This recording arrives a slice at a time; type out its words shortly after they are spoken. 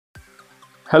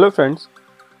Hello friends,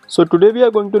 so today we are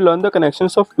going to learn the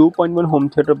connections of 2.1 home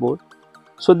theater board.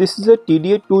 So this is a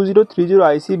TDA2030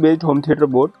 IC based home theater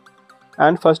board,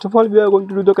 and first of all we are going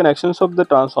to do the connections of the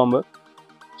transformer.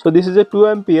 So this is a 2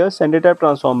 ampere center type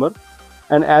transformer,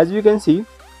 and as you can see,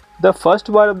 the first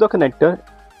wire of the connector,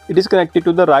 it is connected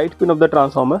to the right pin of the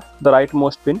transformer, the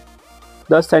rightmost pin.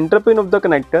 The center pin of the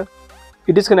connector,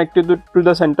 it is connected to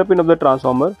the center pin of the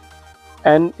transformer,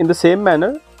 and in the same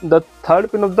manner the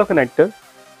third pin of the connector,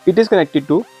 it is connected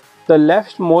to the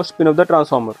leftmost pin of the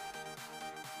transformer.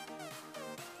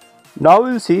 Now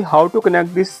we will see how to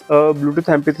connect this Bluetooth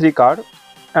MP3 card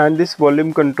and this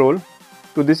volume control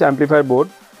to this amplifier board.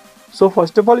 So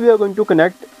first of all we are going to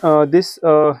connect this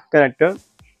connector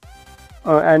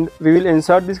and we will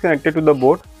insert this connector to the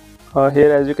board.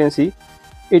 Here as you can see,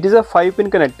 it is a 5-pin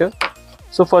connector.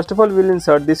 So first of all we will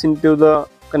insert this into the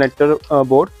connector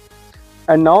board,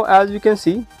 and now as you can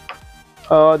see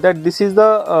that this is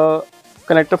the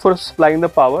connector for supplying the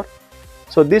power.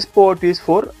 So this port is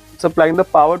for supplying the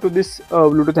power to this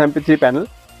Bluetooth MP3 panel.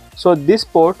 So this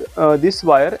port, this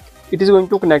wire, it is going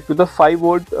to connect to the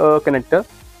 5-volt connector.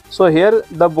 So here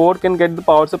the board can get the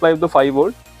power supply of the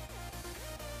 5-volt.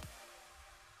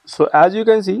 So as you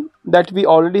can see that we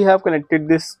already have connected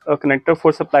this connector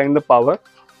for supplying the power.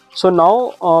 So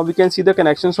now we can see the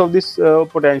connections of this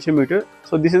potentiometer.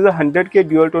 So this is a 100K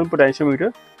dual tone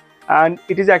potentiometer, and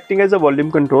it is acting as a volume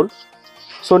control.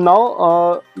 So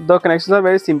now the connections are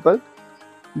very simple.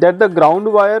 That the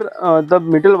ground wire, the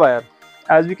middle wire,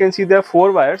 as we can see there are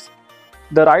 4 wires.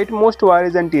 The rightmost wire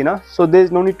is antenna, so there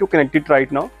is no need to connect it right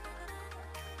now.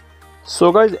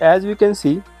 So guys, as we can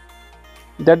see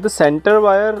that the center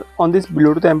wire on this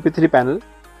Bluetooth MP3 panel,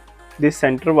 this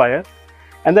center wire,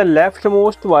 and the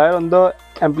leftmost wire on the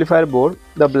amplifier board,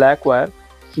 the black wire,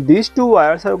 these 2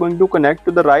 wires are going to connect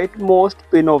to the rightmost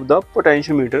pin of the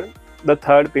potentiometer, the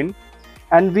third pin,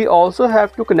 and we also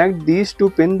have to connect these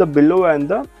 2 pins, the below and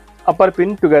the upper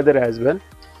pin, together as well.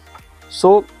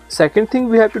 So second thing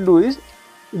we have to do is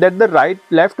that the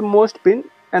leftmost pin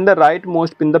and the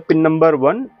rightmost pin, the pin number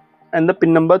 1 and the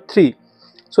pin number 3,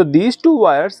 so these 2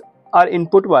 wires are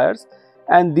input wires,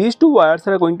 and these 2 wires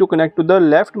are going to connect to the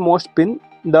leftmost pin,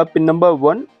 the pin number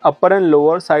 1, upper and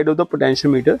lower side of the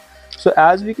potentiometer. So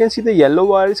as we can see, the yellow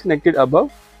wire is connected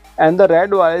above and the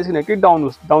red wire is connected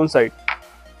downside.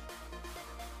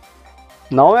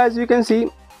 Now as you can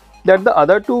see that the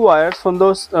other 2 wires from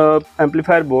those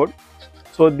amplifier board,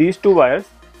 so these 2 wires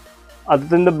other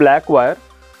than the black wire,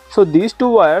 so these 2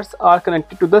 wires are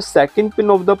connected to the second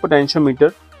pin of the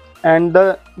potentiometer, and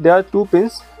there are 2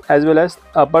 pins as well as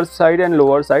upper side and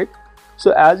lower side.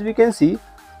 So as we can see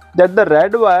that the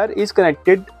red wire is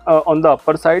connected on the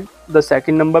upper side, the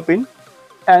second number pin,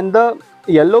 and the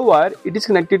yellow wire, it is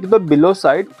connected to the below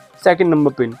side, second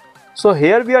number pin. So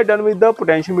here we are done with the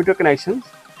potentiometer connections,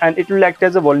 and it will act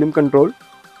as a volume control.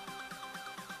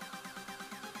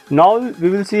 Now we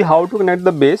will see how to connect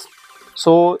the base.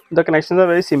 So the connections are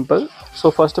very simple.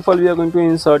 So first of all we are going to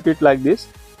insert it like this,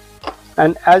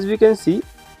 and as we can see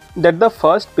that the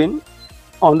first pin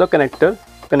on the connector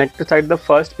side, the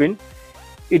first pin,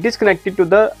 it is connected to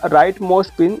the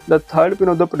rightmost pin, the third pin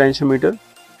of the potentiometer,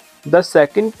 the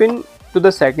second pin to the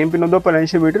second pin of the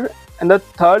potentiometer, and the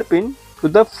third pin to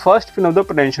the first pin of the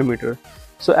potentiometer.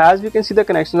 So as we can see, the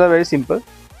connections are very simple.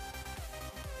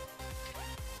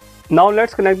 Now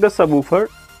let's connect the subwoofer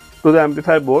to the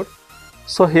amplifier board.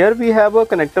 So here we have a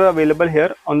connector available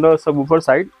here on the subwoofer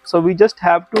side. So we just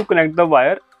have to connect the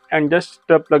wire and just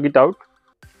plug it out.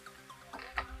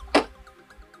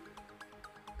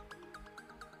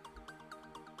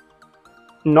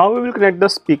 Now we will connect the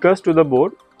speakers to the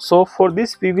board. So for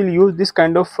this we will use this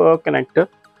kind of connector.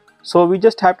 So we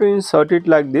just have to insert it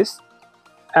like this,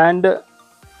 and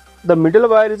the middle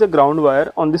wire is a ground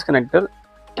wire on this connector,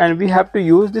 and we have to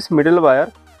use this middle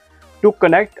wire to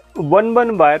connect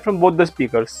one wire from both the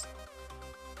speakers.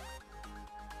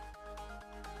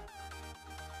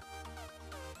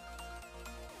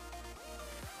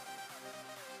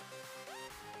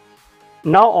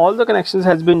 Now all the connections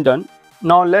has been done.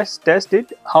 Now let's test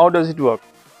it. How does it work?